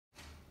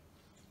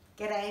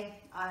G'day,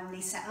 I'm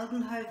Lisa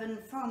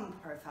Eldenhoven from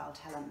Profile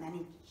Talent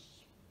Management.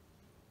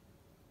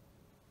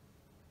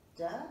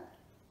 Doug?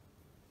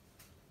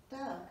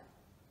 Doug,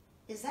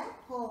 is that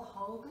Paul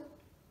Hogan?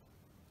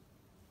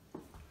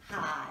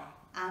 Hi,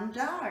 I'm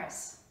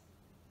Doris.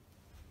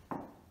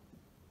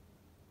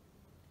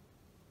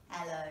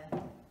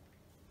 Hello,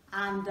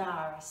 I'm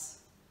Doris.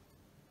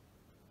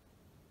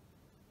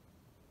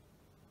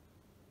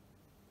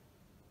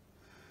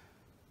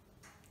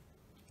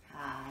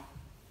 Hi.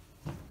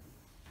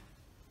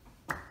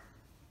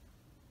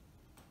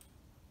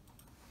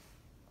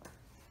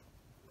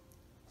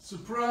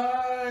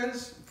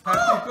 Surprise!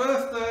 Happy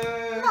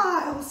birthday!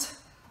 Miles!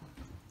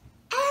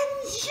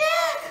 And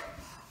Jack!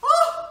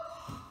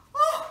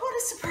 Oh, what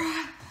a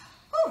surprise!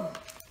 Oh,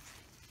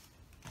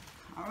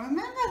 I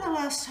remember the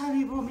last time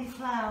you brought me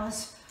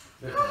flowers.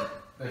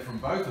 They're from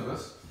both of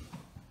us.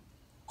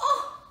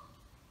 Oh,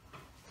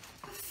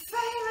 a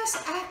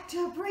famous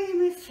actor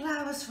bringing me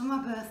flowers for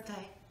my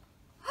birthday.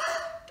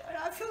 Don't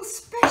I feel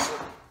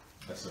special?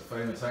 That's a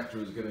famous actor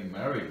who's getting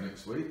married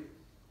next week.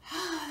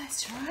 Oh,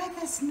 that's right,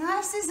 that's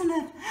nice, isn't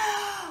it?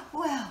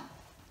 Well,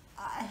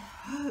 I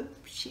hope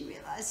she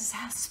realises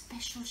how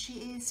special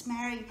she is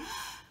marrying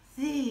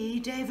the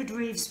David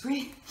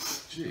Reevesbury.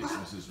 Jeez,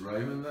 Mrs.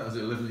 Raymond, that was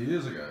 11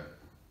 years ago.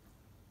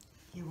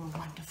 You were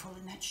wonderful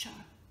in that show.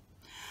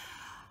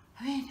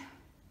 I mean,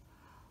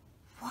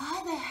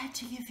 why they had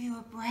to give you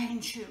a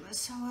brain tumour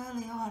so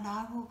early on,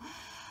 I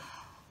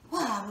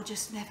will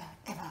just never,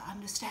 ever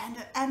understand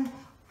it. And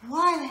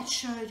why that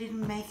show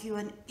didn't make you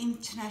an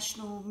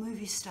international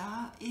movie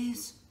star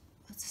it's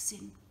a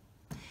sin.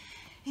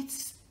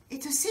 It's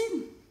a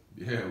sin.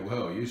 Yeah,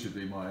 well, you should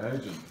be my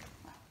agent.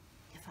 Well,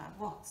 if I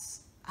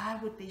was, I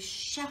would be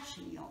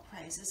shouting your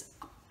praises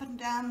up and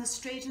down the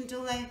street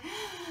until they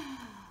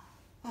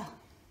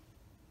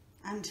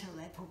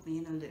put me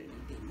in a loony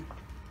bin.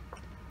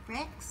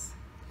 Rex?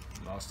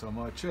 Last time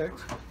I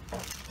checked.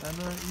 And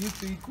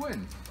you'd be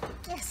Gwen.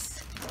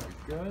 Yes.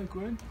 There we go,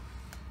 Gwen.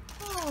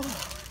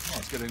 Oh. I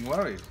was getting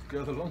worried.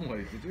 Go the long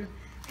way, did you?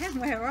 And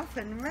we're off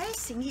and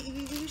racing.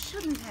 You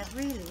shouldn't have,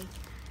 really.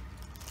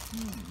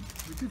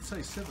 We did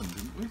say 7,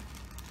 didn't we?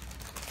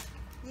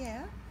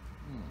 Yeah.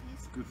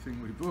 Yes. Good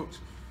thing we booked.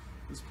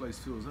 This place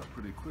fills up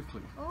pretty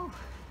quickly. Oh.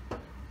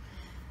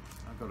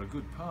 I've got a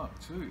good park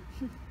too.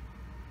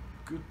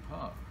 Good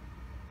park.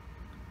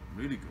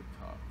 Really good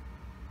park.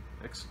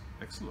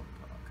 Excellent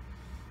park.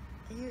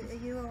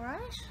 Are you all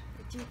right?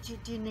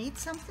 Do you need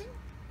something?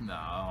 No,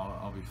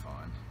 I'll be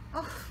fine.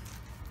 Oh.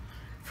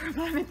 For a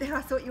moment there,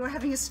 I thought you were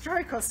having a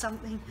stroke or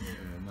something. Yeah,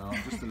 no,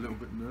 I'm just a little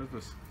bit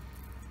nervous.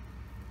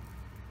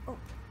 Oh,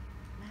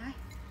 may I?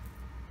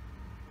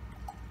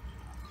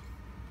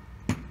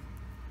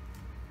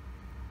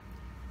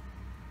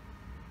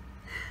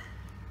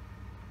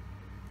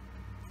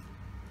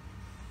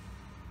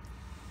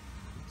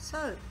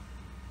 So,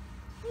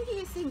 who do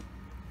you think?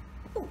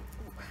 Who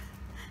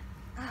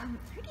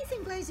do you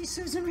think Lazy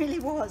Susan really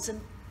was,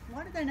 and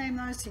why did they name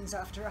those things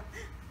after her?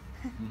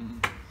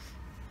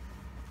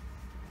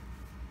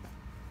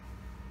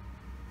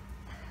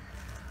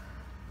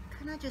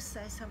 Can I just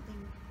say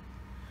something?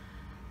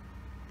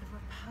 The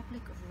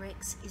Republic of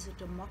Rex is a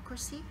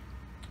democracy.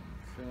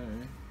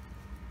 Okay.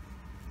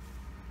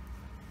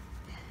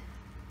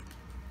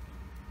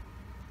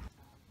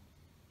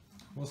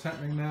 What's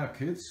happening now,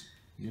 kids?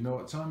 You know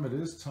what time it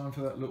is. Time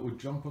for that little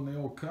jump on the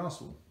old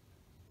castle.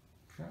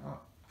 Shut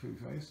up,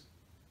 Pooh-Face.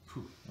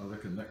 I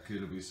reckon that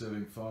kid will be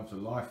serving 5 to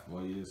life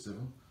by year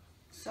 7.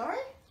 Sorry?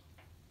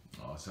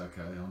 Oh, it's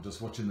okay. I'm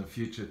just watching the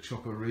future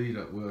Chopper Reed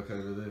at work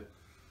over there.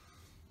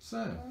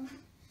 So,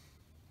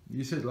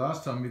 you said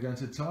last time you're going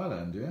to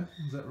Thailand, yeah?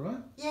 Is that right?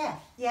 Yeah,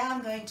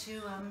 I'm going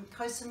to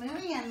Koh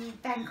Samui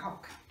and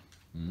Bangkok.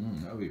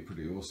 That'll be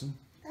pretty awesome.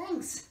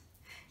 Thanks.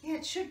 Yeah,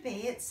 it should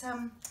be. It's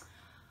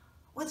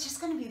well, it's just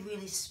going to be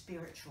really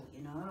spiritual,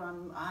 you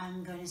know.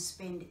 I'm going to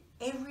spend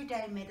every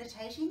day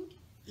meditating,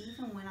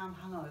 even when I'm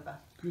hungover.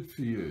 Good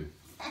for you.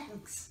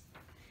 Thanks.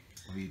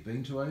 Have you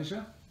been to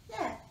Asia?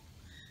 Yeah.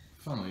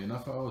 Funnily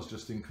enough, I was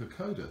just in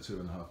Kokoda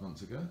 2.5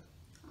 months ago.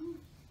 Oh,